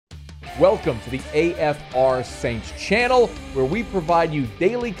Welcome to the AFR Saints channel, where we provide you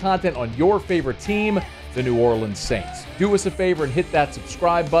daily content on your favorite team, the New Orleans Saints. Do us a favor and hit that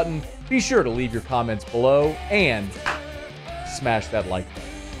subscribe button. Be sure to leave your comments below and smash that like button.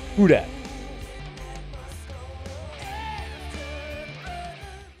 Who dat?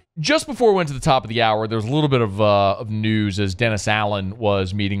 Just before we went to the top of the hour, there was a little bit of news as Dennis Allen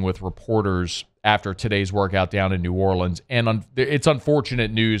was meeting with reporters after today's workout down in New Orleans. And it's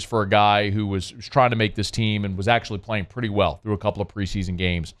unfortunate news for a guy who was trying to make this team and was actually playing pretty well through a couple of preseason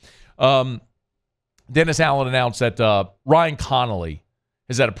games. Dennis Allen announced that Ryan Connolly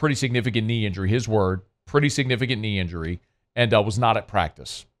has had a pretty significant knee injury, his word, pretty significant knee injury, and was not at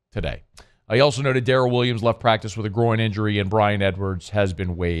practice today. He also noted Darrell Williams left practice with a groin injury, and Brian Edwards has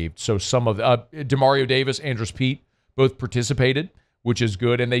been waived. So some of Demario Davis, Andrus Peat, both participated, which is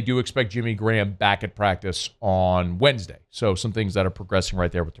good, and they do expect Jimmy Graham back at practice on Wednesday. So some things that are progressing right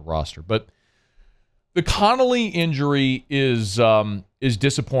there with the roster. But the Connolly injury is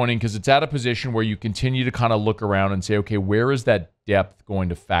disappointing because it's at a position where you continue to kind of look around and say, okay, where is that depth going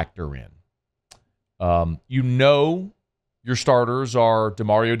to factor in? Your starters are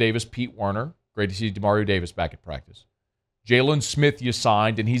Demario Davis, Pete Werner. Great to see Demario Davis back at practice. Jalen Smith you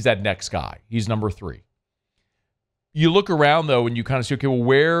signed, and he's that next guy. He's number 3. You look around, though, and you kind of say, okay, well,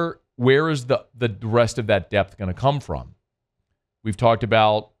 where is the rest of that depth going to come from? We've talked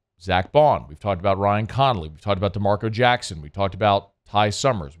about Zach Bond. We've talked about Ryan Connolly. We've talked about DeMarco Jackson. We talked about Ty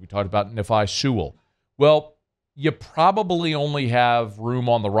Summers. We talked about Nephi Sewell. Well, you probably only have room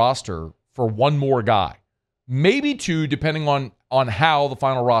on the roster for one more guy. Maybe 2, depending on how the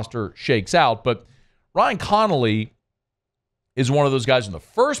final roster shakes out. But Ryan Connolly is one of those guys in the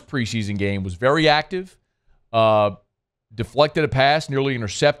first preseason game, was very active, deflected a pass, nearly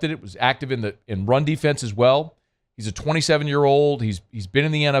intercepted it, was active in run defense as well. He's a 27-year-old. He's been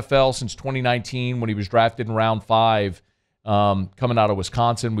in the NFL since 2019 when he was drafted in round 5, coming out of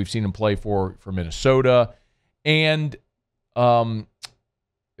Wisconsin. We've seen him play for Minnesota. And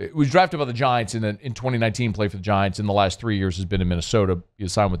he was drafted by the Giants in 2019, played for the Giants. In the last 3 years has been in Minnesota. He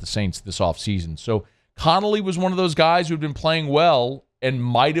signed with the Saints this offseason. So Connolly was one of those guys who had been playing well and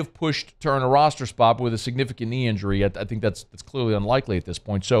might have pushed to earn a roster spot, but with a significant knee injury, I think that's clearly unlikely at this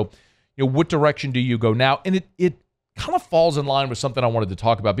point. So, what direction do you go now? And it kind of falls in line with something I wanted to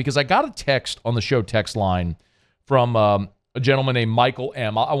talk about, because I got a text on the show text line from a gentleman named Michael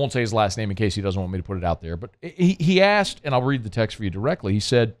M. I won't say his last name in case he doesn't want me to put it out there, but he asked, and I'll read the text for you directly. He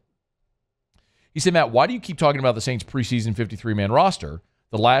said, Matt, why do you keep talking about the Saints preseason 53-man roster?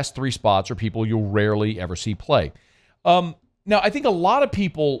 The last 3 spots are people you'll rarely ever see play. Now, I think a lot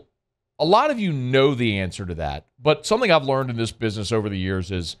of you know the answer to that, but something I've learned in this business over the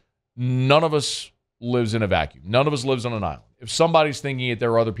years is none of us lives in a vacuum. None of us lives on an island. If somebody's thinking it,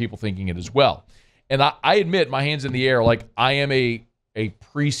 there are other people thinking it as well. And I admit, my hands in the air, like I am a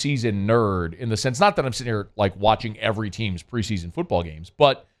preseason nerd in the sense, not that I'm sitting here like watching every team's preseason football games,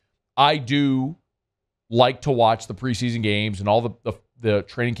 but I do like to watch the preseason games and all the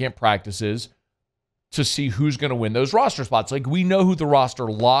training camp practices to see who's going to win those roster spots. Like, we know who the roster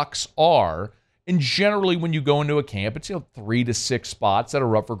locks are, and generally when you go into a camp, it's 3 to 6 spots that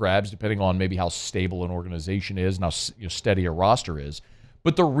are up for grabs, depending on maybe how stable an organization is and how steady a roster is.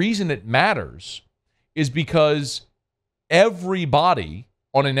 But the reason it matters is because everybody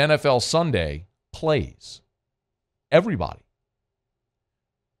on an NFL Sunday plays. Everybody.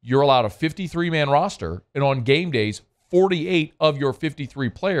 You're allowed a 53-man roster, and on game days, 48 of your 53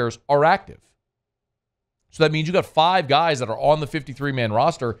 players are active. So that means you got 5 guys that are on the 53-man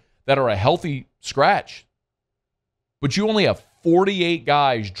roster that are a healthy scratch. But you only have 48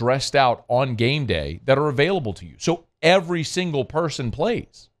 guys dressed out on game day that are available to you. So every single person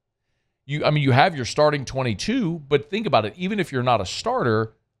plays. You have your starting 22, but think about it. Even if you're not a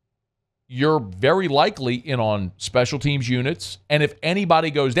starter, you're very likely in on special teams units. And if anybody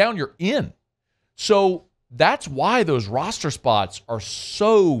goes down, you're in. So that's why those roster spots are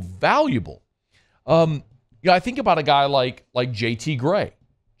so valuable. I think about a guy like JT Gray.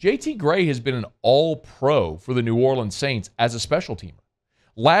 JT Gray has been an all-pro for the New Orleans Saints as a special teamer.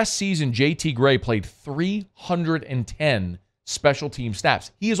 Last season, JT Gray played 310 special team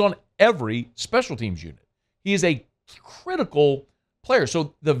snaps. He is on every special teams unit. He is a critical player.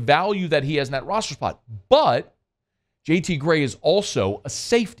 So the value that he has in that roster spot. But JT Gray is also a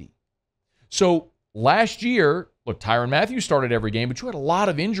safety. So last year, look, Tyrann Mathieu started every game, but you had a lot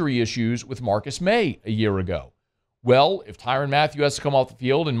of injury issues with Marcus May a year ago. Well, if Tyrann Mathieu has to come off the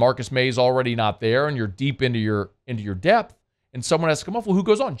field and Marcus May is already not there and you're deep into your depth and someone has to come off, well, who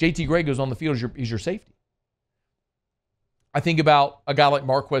goes on? JT Gray goes on the field. He's your safety. I think about a guy like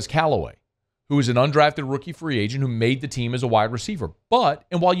Marquez Callaway, who is an undrafted rookie free agent who made the team as a wide receiver.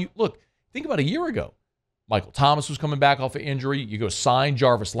 And while you look, think about a year ago, Michael Thomas was coming back off of injury. You go sign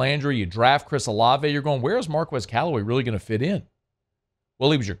Jarvis Landry, you draft Chris Olave. You're going, where is Marquez Callaway really going to fit in?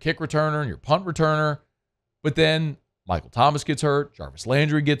 Well, he was your kick returner and your punt returner. But then Michael Thomas gets hurt. Jarvis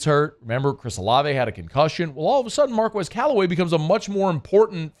Landry gets hurt. Remember, Chris Olave had a concussion. Well, all of a sudden, Marquez Callaway becomes a much more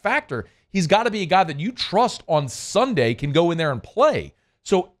important factor. He's got to be a guy that you trust on Sunday can go in there and play.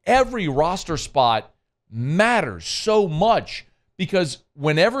 So every roster spot matters so much because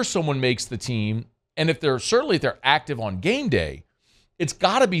whenever someone makes the team, and if they're active on game day, it's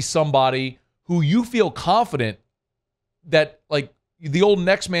got to be somebody who you feel confident that, like the old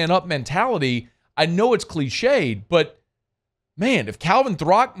next man up mentality. I know it's cliched, but man, if Calvin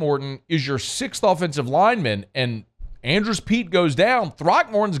Throckmorton is your sixth offensive lineman and Andrews Pete goes down,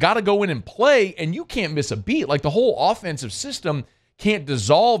 Throckmorton's got to go in and play, and you can't miss a beat. Like the whole offensive system can't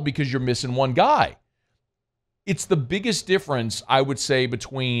dissolve because you're missing one guy. It's the biggest difference, I would say,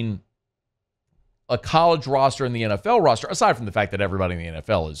 between a college roster and the NFL roster, aside from the fact that everybody in the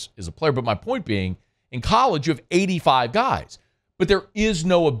NFL is a player. But my point being, in college, you have 85 guys. But there is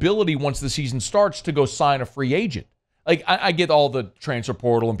no ability once the season starts to go sign a free agent. Like, I get all the transfer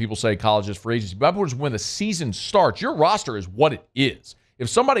portal and people say college is free agency. But when the season starts, your roster is what it is. If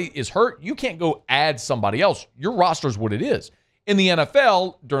somebody is hurt, you can't go add somebody else. Your roster is what it is. In the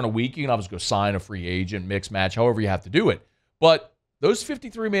NFL, during a week, you can obviously go sign a free agent, mix, match, however you have to do it. But those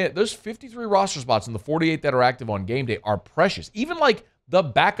 53 roster spots and the 48 that are active on game day are precious. Even like the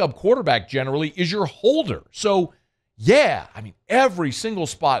backup quarterback generally is your holder. So, yeah, I mean, every single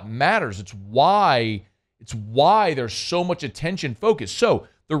spot matters. It's why there's so much attention focused. So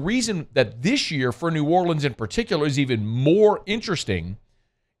the reason that this year for New Orleans in particular is even more interesting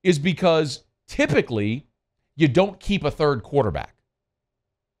is because typically you don't keep a third quarterback.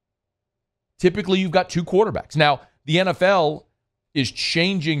 Typically you've got two quarterbacks. Now, the NFL is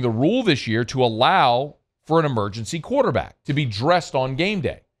changing the rule this year to allow for an emergency quarterback to be dressed on game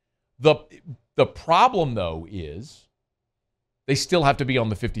day. The problem, though, is they still have to be on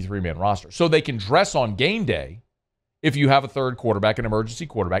the 53-man roster. So they can dress on game day if you have a third quarterback, an emergency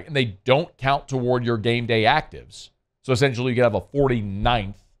quarterback, and they don't count toward your game day actives. So essentially you can have a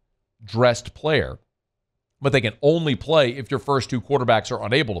 49th dressed player, but they can only play if your first two quarterbacks are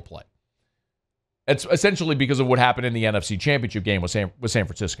unable to play. It's essentially because of what happened in the NFC Championship game with San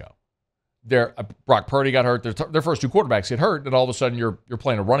Francisco. Brock Purdy got hurt. Their first two quarterbacks get hurt, and all of a sudden you're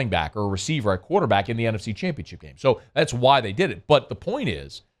playing a running back or a receiver at quarterback in the NFC Championship game. So that's why they did it. But the point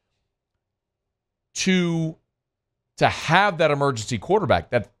is to have that emergency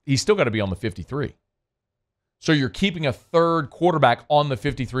quarterback, that he's still got to be on the 53. So you're keeping a third quarterback on the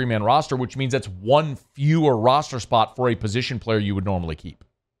 53-man roster, which means that's one fewer roster spot for a position player you would normally keep.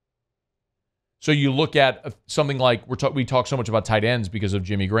 So you look at something like we talk so much about tight ends because of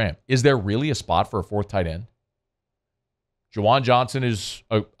Jimmy Graham. Is there really a spot for a fourth tight end? Juwan Johnson is,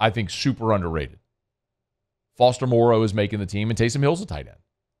 I think, super underrated. Foster Moreau is making the team, and Taysom Hill's a tight end.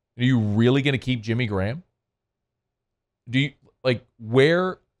 Are you really going to keep Jimmy Graham?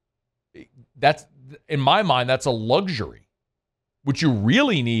 That's, in my mind, that's a luxury. What you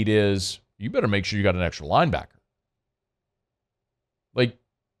really need is, you better make sure you got an extra linebacker. Like,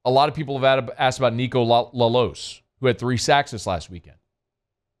 a lot of people have asked about Nico Lalos, who had 3 sacks this last weekend.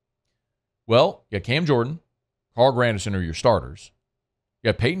 Well, you got Cam Jordan, Carl Granderson are your starters.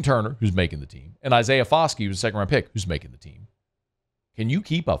 You got Peyton Turner, who's making the team, and Isaiah Foskey, who's a second-round pick, who's making the team. Can you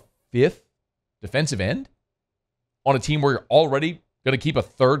keep a 5th defensive end on a team where you're already going to keep a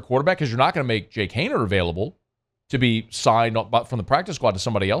third quarterback? Because you're not going to make Jake Haener available to be signed from the practice squad to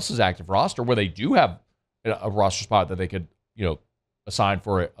somebody else's active roster where they do have a roster spot that they could, assign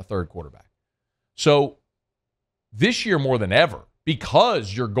for a third quarterback. So this year more than ever,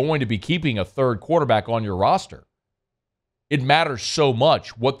 because you're going to be keeping a third quarterback on your roster, it matters so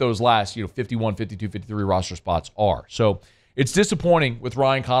much what those last 51, 52, 53 roster spots are. So it's disappointing with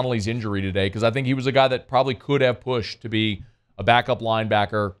Ryan Connolly's injury today because I think he was a guy that probably could have pushed to be a backup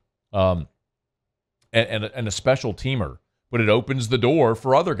linebacker and a special teamer, but it opens the door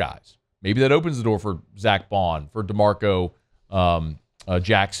for other guys. Maybe that opens the door for Zach Bond, for DeMarco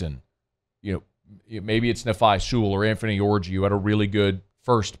Jackson. Maybe it's Nephi Sewell or Anthony Orji, who had a really good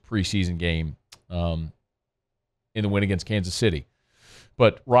first preseason game in the win against Kansas City.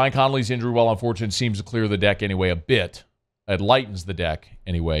 But Ryan Connolly's injury, while unfortunate, seems to clear the deck anyway a bit. It lightens the deck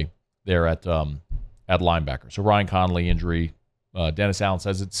anyway there at linebacker. So Ryan Connolly injury. Dennis Allen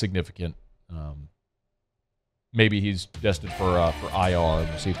says it's significant. Maybe he's destined for IR.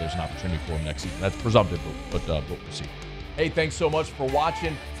 We'll see if there's an opportunity for him next season. That's presumptive, but we'll see. Hey, thanks so much for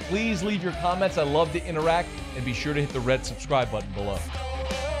watching. Please leave your comments. I love to interact. And be sure to hit the red subscribe button below.